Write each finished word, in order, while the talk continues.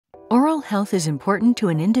Oral health is important to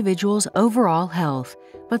an individual's overall health,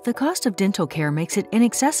 but the cost of dental care makes it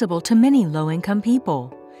inaccessible to many low-income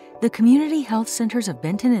people. The Community Health Centers of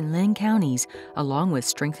Benton and Lynn counties, along with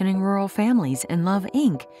Strengthening Rural Families and Love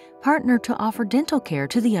Inc., partner to offer dental care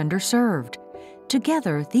to the underserved.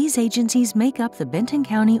 Together, these agencies make up the Benton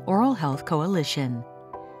County Oral Health Coalition.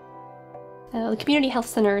 The Community Health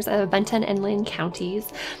Centers of Benton and Lynn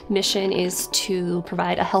counties' mission is to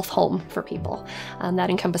provide a health home for people. That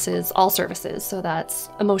encompasses all services, so that's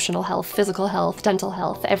emotional health, physical health, dental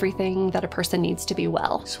health, everything that a person needs to be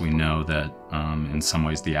well. So we know that in some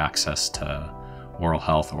ways the access to oral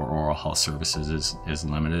health or oral health services is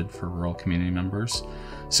limited for rural community members.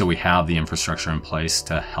 So we have the infrastructure in place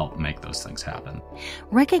to help make those things happen.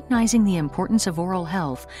 Recognizing the importance of oral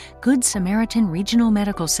health, Good Samaritan Regional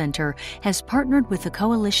Medical Center has partnered with the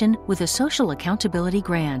coalition with a social accountability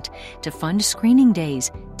grant to fund screening days,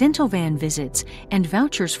 dental van visits, and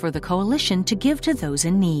vouchers for the coalition to give to those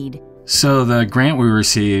in need. So the grant we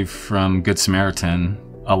received from Good Samaritan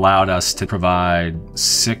allowed us to provide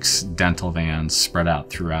 6 dental vans spread out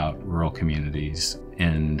throughout rural communities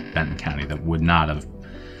in Benton County that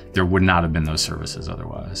there would not have been those services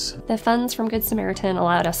otherwise. The funds from Good Samaritan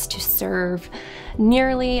allowed us to serve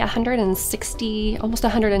nearly 160, almost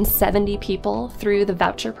 170 people through the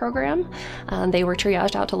voucher program. They were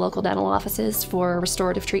triaged out to local dental offices for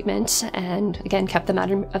restorative treatment and, again, kept them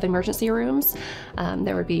out of emergency rooms.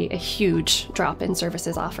 There would be a huge drop in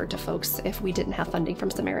services offered to folks if we didn't have funding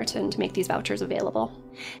from Samaritan to make these vouchers available.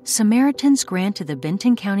 Samaritan's grant to the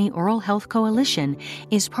Benton County Oral Health Coalition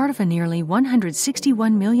is part of a nearly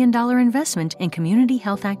 $161 million investment in community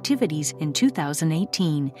health activities in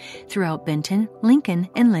 2018 throughout Benton, Lincoln,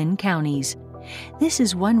 and Lynn counties. This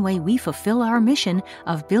is one way we fulfill our mission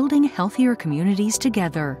of building healthier communities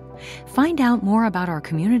together. Find out more about our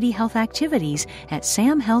community health activities at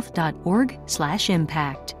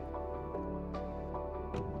samhealth.org/impact.